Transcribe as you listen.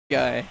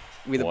guy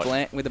with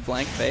a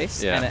blank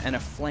face and a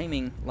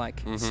flaming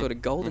sort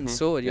of golden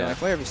sword. You're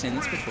like, where have we seen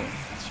this before?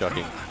 It's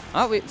shocking.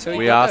 Oh, wait, so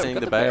we are seeing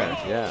the Bayo.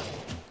 Yeah.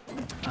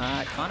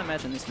 I can't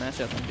imagine this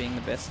matchup being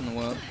the best in the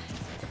world.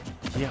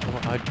 Yeah,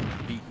 well,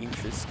 I'd be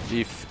interested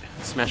if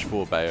Smash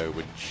 4 Bayo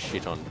would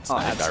shit on Snake,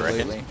 I reckon.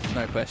 Absolutely.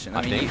 No question.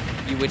 I mean,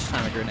 you witch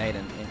time a grenade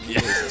and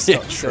yeah,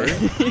 true.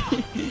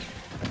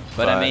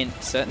 But I mean,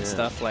 certain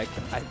stuff like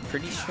I'm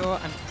pretty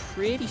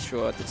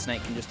sure that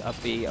Snake can just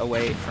up B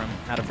away from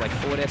out of like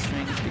forward air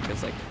strings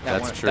because like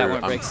that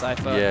won't break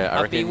Cypher. Yeah,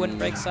 I up B wouldn't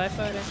break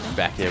Cypher. I don't think.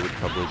 Back air would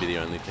probably be the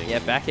only thing. Yeah,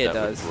 back air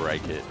does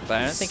break it.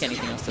 But I don't think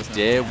anything else does.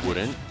 Dare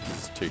wouldn't.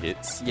 It's 2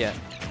 hits. Yeah.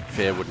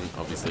 Fair wouldn't,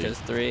 obviously.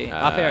 Just 3.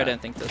 Up air, I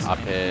don't think does. Up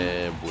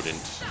air wouldn't.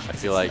 I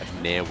feel like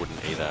Nair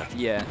wouldn't either.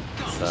 Yeah.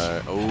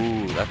 So,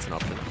 oh, that's an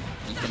option.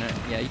 You can,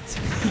 yeah, he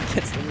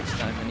gets the witch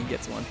time and he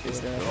gets 1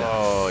 forward air.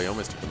 Oh, he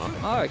almost took them off.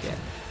 Oh, okay.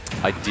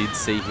 I did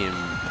see him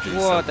do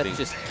something. That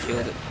just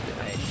killed it.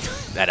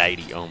 That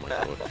 80, oh my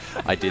god.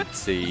 I did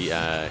see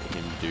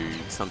him do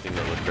something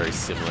that looked very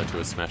similar to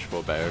a Smash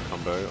 4 Bayo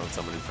combo on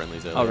someone in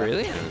friendlies earlier. Oh,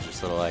 really? And it was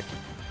just sort of like,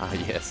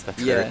 yes,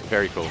 that's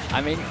very cool.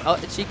 I mean,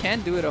 she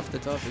can do it off the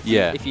top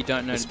if you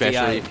don't know especially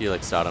the DI. if you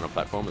like start on a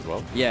platform as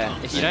well. Yeah,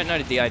 if you don't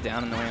know the DI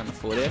down and the way on the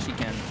forward air, she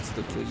can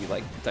still kill you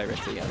like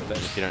directly out of it.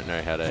 If you don't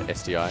know how to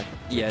SDI.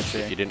 Yeah,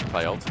 true. If you didn't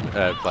play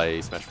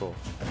play Smash 4.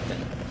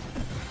 Then,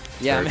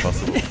 very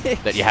possible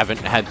that you haven't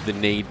had the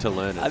need to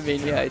learn it. I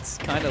mean, yeah, it's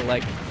kind of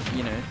like,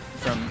 you know,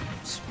 from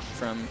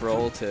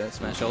Brawl to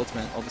Smash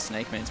Ultimate, all the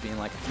Snake mains being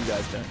like, if you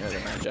guys don't know the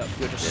matchup,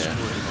 you're just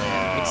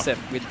screwed.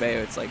 Except with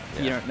Bayo, it's like,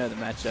 you don't know the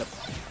matchup,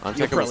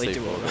 you'll probably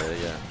do all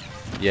that.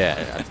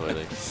 Yeah,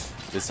 absolutely.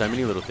 There's so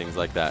many little things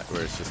like that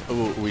where it's just,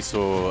 oh, we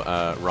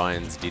saw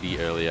Ryan's Diddy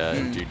earlier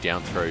do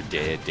down throw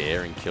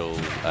dare and kill.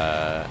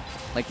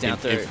 Like down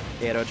throw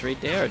air dodge read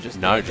dare or just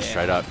no, just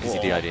straight up because he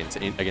DI'd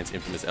against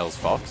Infamous L's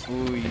Fox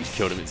and just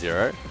killed him at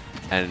 0.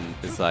 And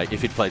it's like,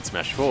 if he'd played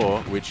Smash 4,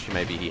 which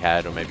maybe he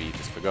had or maybe he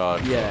just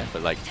forgot,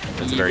 but like,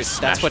 that's a very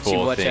Smash 4 thing. That's what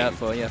you watch out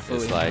for, yeah,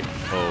 fully. It's like,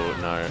 oh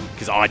no,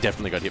 because I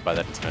definitely got hit by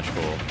that in Smash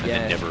 4 and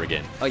then never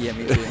again. Oh yeah,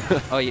 me too.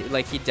 Oh,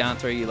 like he down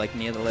throw you like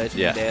near the ledge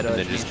and dare dodge. And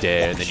then just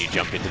dare, and then you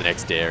jump into the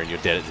next dare and you're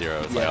dead at 0.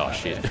 It's like, oh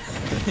shit.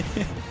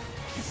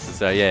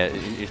 So yeah,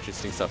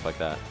 interesting stuff like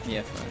that.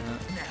 Yeah,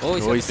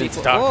 he's been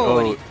stuck.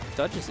 Oh, he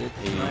dodges it.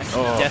 Nice.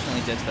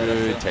 Definitely dodged that.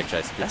 Good tech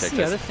chase. Good That's tech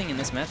the other thing in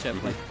this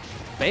matchup. Like,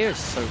 Bayo's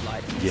so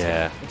light.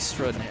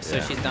 Extraordinary.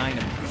 So she's died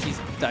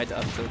to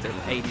up tilt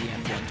at 80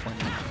 and 120.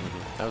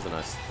 That was a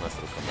nice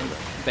little combo there.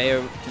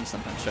 Bayo can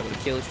sometimes struggle to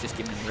kill. She's just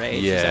giving him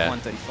rage. She's at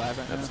 135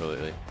 right now.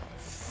 Absolutely.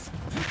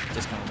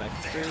 Just coming back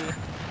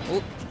through.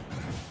 Oh.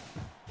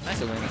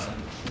 Nice awareness on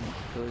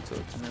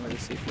PillowTalk to know where to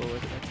see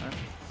forward that time.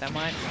 That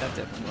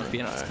definitely won't be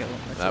enough to kill him.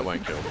 That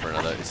won't kill for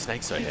another. This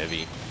Snake's so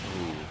heavy.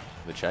 Ooh,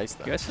 the chase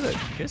though. Goes for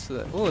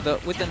the. Oh,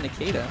 with the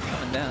Nikita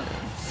coming down.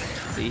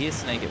 See, here's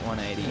Snake at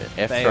 180.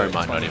 Yeah, F-throw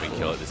might not even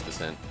kill at this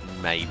percent.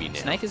 Maybe now.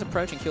 Snake is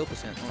approaching kill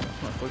percent.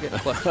 Oh, we're getting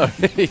close.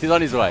 He's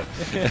on his way.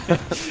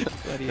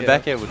 The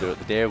back air will do it.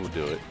 The dare will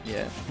do it.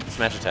 Yeah.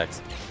 Smash attacks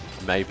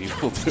maybe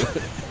will do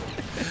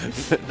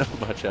it. Not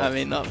much else. I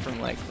mean, not from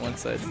like one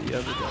side to the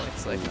other though.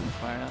 It's like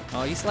firing up.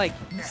 Oh, he's like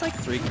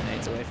 3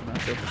 grenades away from our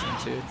kill percent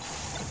too.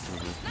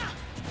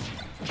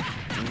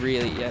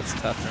 Really, yeah, it's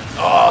tough.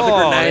 Oh, the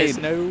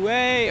grenade! No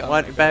way!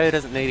 Bayo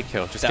doesn't need a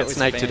kill. Just get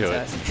Snake to do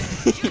it.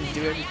 He can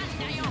do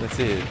everything. That's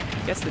it.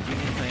 Gets the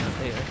junior playing up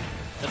there.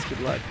 That's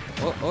good luck.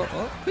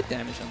 Oh, good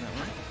damage on that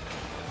one.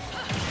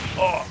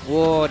 Oh,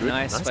 whoa,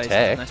 nice by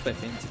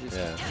Finn to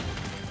just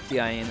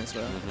DI in as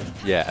well.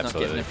 Yeah, not absolutely. Not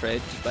getting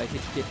afraid. Just like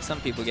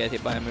some people get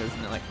hit by a move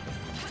and they're like,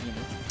 you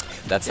know.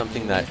 That's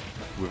something that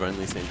we've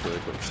only seen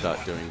PillowTalk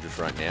start doing just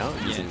right now,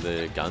 using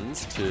the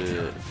guns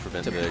to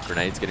prevent the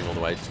grenades getting all the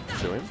way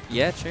to him.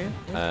 Yeah, true.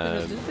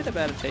 There's a bit of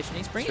adaptation.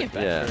 He's bringing it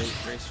back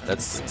very strongly.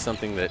 That's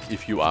something that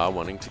if you are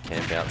wanting to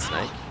camp out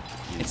Snake,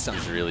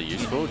 is really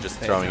useful. Just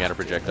throwing out a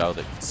projectile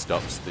that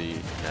stops the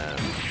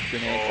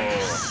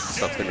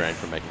grenade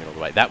from making it all the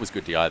way. That was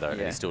good DI though,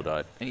 and he still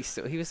died. And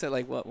he was at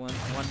like what one?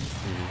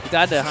 He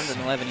died at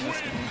 111. He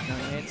must have been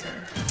 98. So.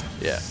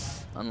 Yeah.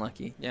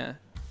 Unlucky. Yeah.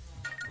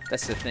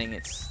 That's the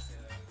thing.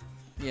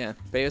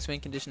 Bayo's win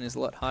condition is a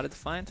lot harder to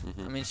find.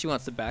 I mean, she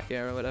wants the back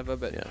air or whatever,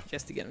 but she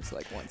has to get him to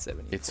like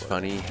 170. It's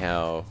funny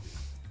how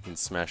in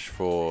Smash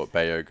 4,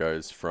 Bayo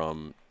goes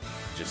from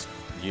just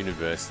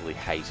universally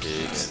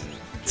hated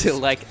to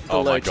like the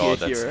oh low my god,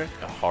 tier that's hero.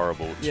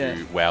 horrible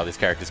to wow, this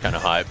character's kind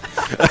of hype.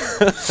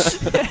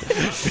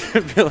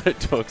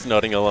 PillowTalk's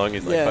nodding along.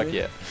 He's like, fuck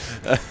yeah.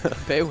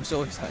 Bayo was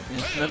always hype.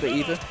 Remember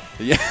Eva?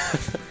 Yeah.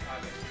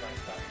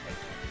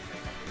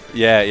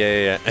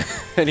 Yeah.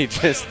 And he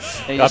just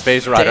up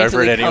B's right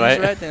over it anyway.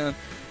 Right down.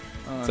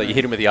 So you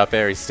hit him with the up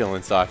air, he's still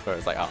in Cypher.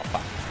 It's like, oh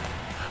fuck.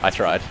 I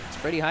tried. It's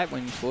pretty hype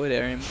when you forward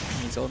air him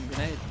and he's holding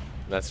grenade.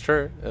 That's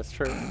true.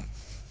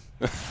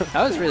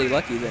 I was really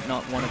lucky that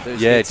not one of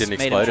those it didn't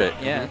explode it.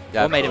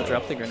 Or made him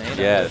drop the grenade.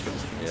 Yeah.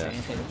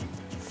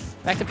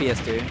 Back to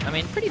PS2. I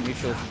mean, pretty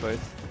neutral for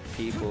both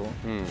people.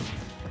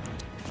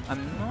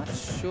 I'm not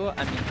sure.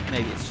 I mean,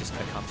 maybe it's just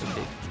a comfort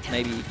pick.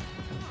 Maybe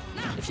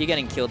if you're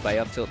getting killed by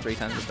up tilt 3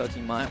 times the stock,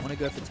 you might want to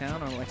go for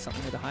town or like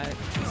something with a higher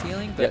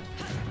ceiling. But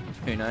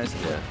who knows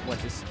what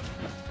this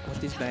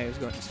Bayo's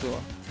got in store.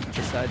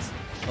 Besides,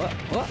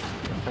 what?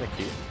 Kind of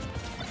cute.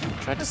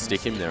 Tried to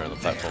stick him there on the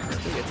platform.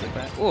 Still gets it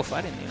back. Oof,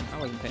 I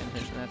wasn't paying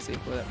attention to that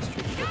sequel. That was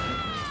tricky.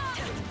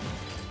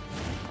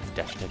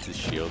 Dash takes his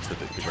shield to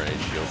the grenade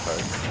shield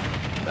post.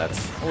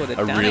 That's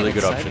a really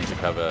good option to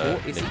cover.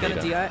 Is he going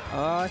to DI?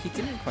 Oh, he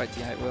didn't quite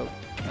DI well.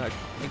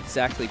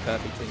 Exactly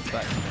perfectly,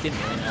 but it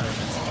didn't really matter in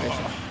that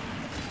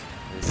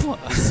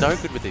situation. He's so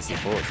good with these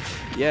supports.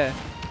 Yeah.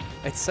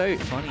 It's so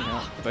funny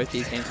how both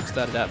these games have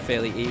started out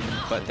fairly even,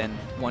 but then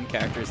one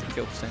character is at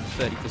kill percent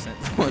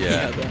 30% more than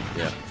the other.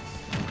 Yeah.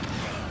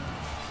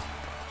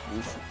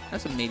 Oof.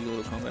 That's a meaty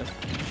little combo.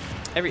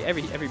 Every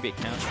bit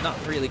counts. Not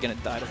really going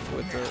to die to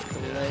forward the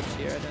ledge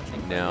here, I don't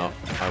think. Now,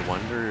 I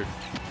wonder if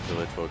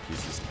PillowTalk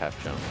uses tap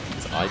jump.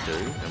 Because I do,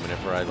 and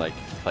whenever I like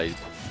play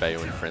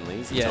Bayo in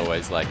friendlies, it's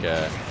always like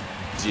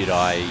did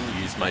I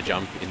use my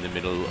jump in the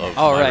middle of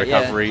my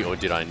recovery or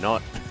did I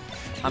not?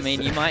 I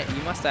mean, you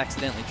must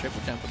accidentally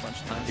triple jump a bunch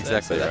of times.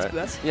 Exactly, so right?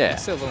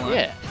 That's silver line.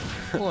 Yeah.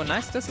 Oh,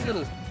 nice. That's a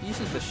little.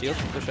 Uses the shield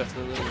to push off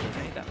the little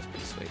grenade. That was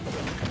pretty sweet.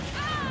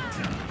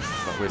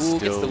 But we're still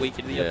gets the weak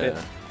into the up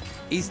hit.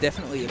 He's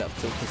definitely at up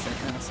tilt percent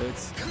now, so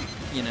it's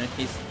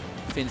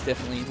Finn's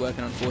definitely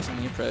working on forcing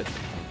the approach.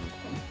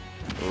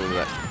 Oh,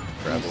 that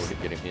grab will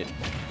getting hit.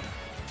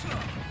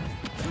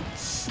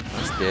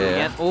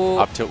 Yeah.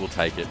 Up tilt will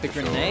take it. The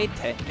grenade,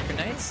 the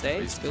grenade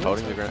stays. He's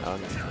holding the grenade. Oh,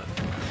 no.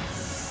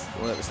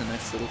 Well, that was a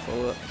nice little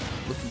follow-up.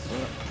 Looking for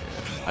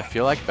it. I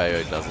feel like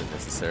Bayo doesn't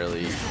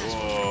necessarily.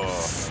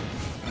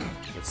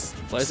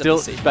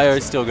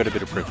 Bayo's still got a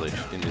bit of privilege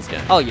in this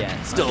game. Oh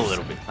yeah, still a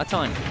little bit. A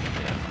tiny bit.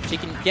 Yeah. She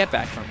can get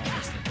back from it.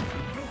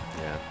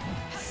 Yeah.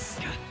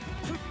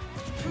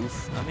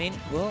 Oof. I mean,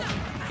 well,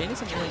 Finn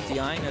isn't really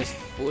DIing those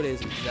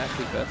forwards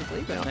exactly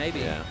perfectly, but maybe.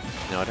 Yeah.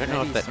 Now I don't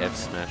know if that F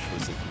smash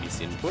was a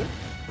misinput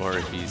or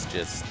if he's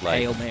just like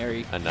Hail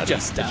Mary. A nutty.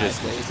 Just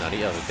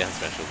nutty. Oh, the down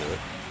smash will do it.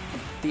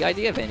 The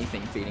idea of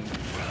anything beating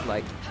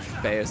like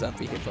Bayo's up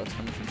hitbox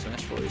coming from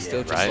Smash 4 is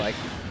still just like,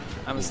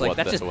 I was like,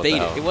 that just beat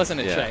it. It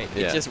wasn't a trait.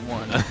 It just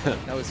won.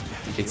 That was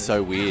ridiculous. It's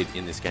so weird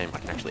in this game. I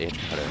can actually edge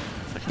cut her.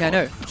 Yeah, I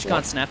know. She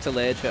can't snap to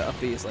ledge. Her up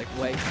B is like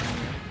way.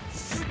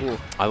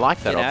 I like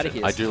that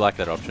option. I do like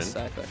that option.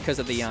 Because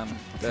of the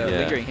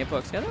lingering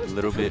hitbox. Yeah, that was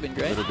little bit of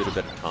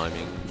better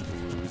timing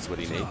is what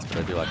he needs, but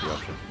I do like the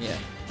option. Yeah.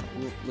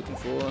 Looking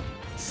for.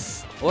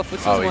 What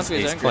wants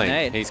with his own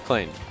grenade? He's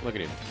clean. Look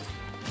at him.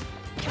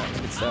 That's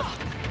good stuff.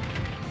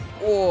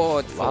 Oh,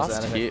 it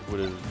last hit would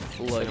have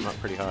set him up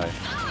pretty high.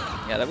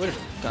 Yeah, that would have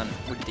done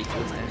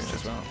ridiculous damage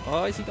as well.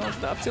 Oh, is he going for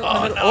the up tilt?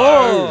 Oh, no.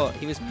 Oh,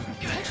 he was.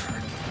 That's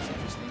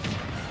interesting.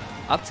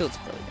 Up tilt's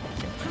probably going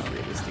to kill him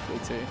realistically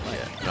too. Like,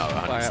 yeah, no,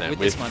 100%. With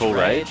this full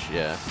rage,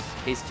 yeah.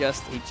 He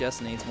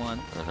just needs one.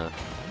 And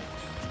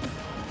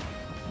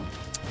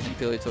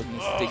PillowTalk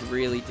needs to dig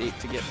really deep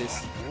to get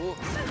this.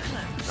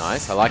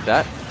 Nice, I like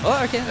that.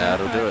 Oh, okay.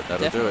 That'll do it.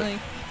 That'll do it.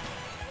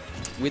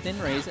 Within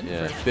reason.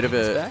 Yeah, bit of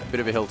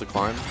a hill to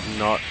climb.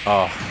 Not.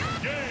 Oh,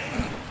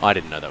 I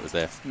didn't know that was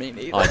there. Me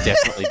neither. I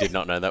definitely did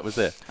not know that was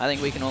there. I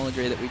think we can all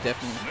agree that we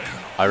definitely.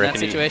 I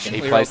reckon he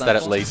placed that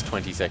at least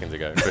 20 seconds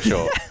ago for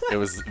sure. It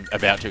was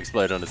about to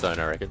explode on its own.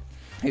 I reckon.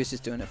 He was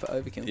just doing it for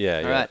overkill.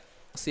 Yeah. All right.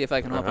 I'll see if I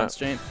can hop on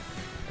stream.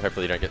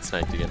 Hopefully you don't get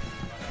snaked again.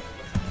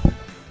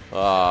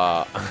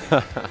 Well,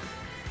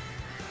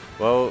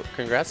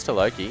 congrats to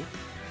Loki.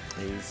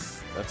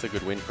 That's a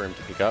good win for him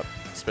to pick up,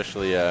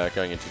 especially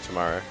going into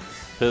tomorrow.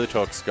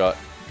 PillowTalk's got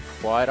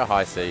quite a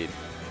high seed,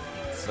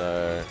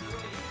 so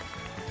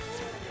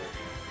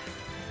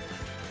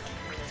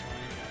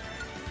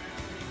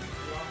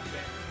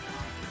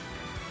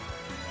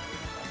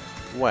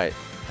wait,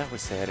 that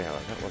was SadHour.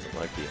 That wasn't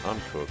Loki.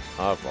 I'm cooked.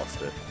 I've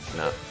lost it.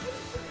 Nah.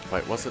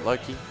 Wait, was it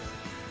Loki?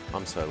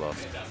 I'm so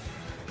lost.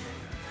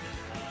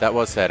 That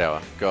was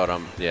SadHour. God,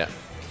 yeah.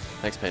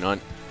 Thanks, P9.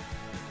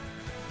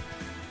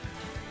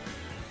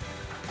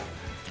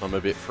 I'm a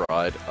bit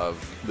fried.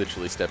 I've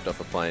literally stepped off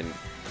a plane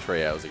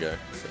 3 hours ago,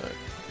 so.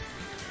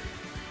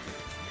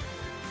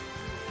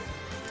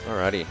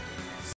 Alrighty.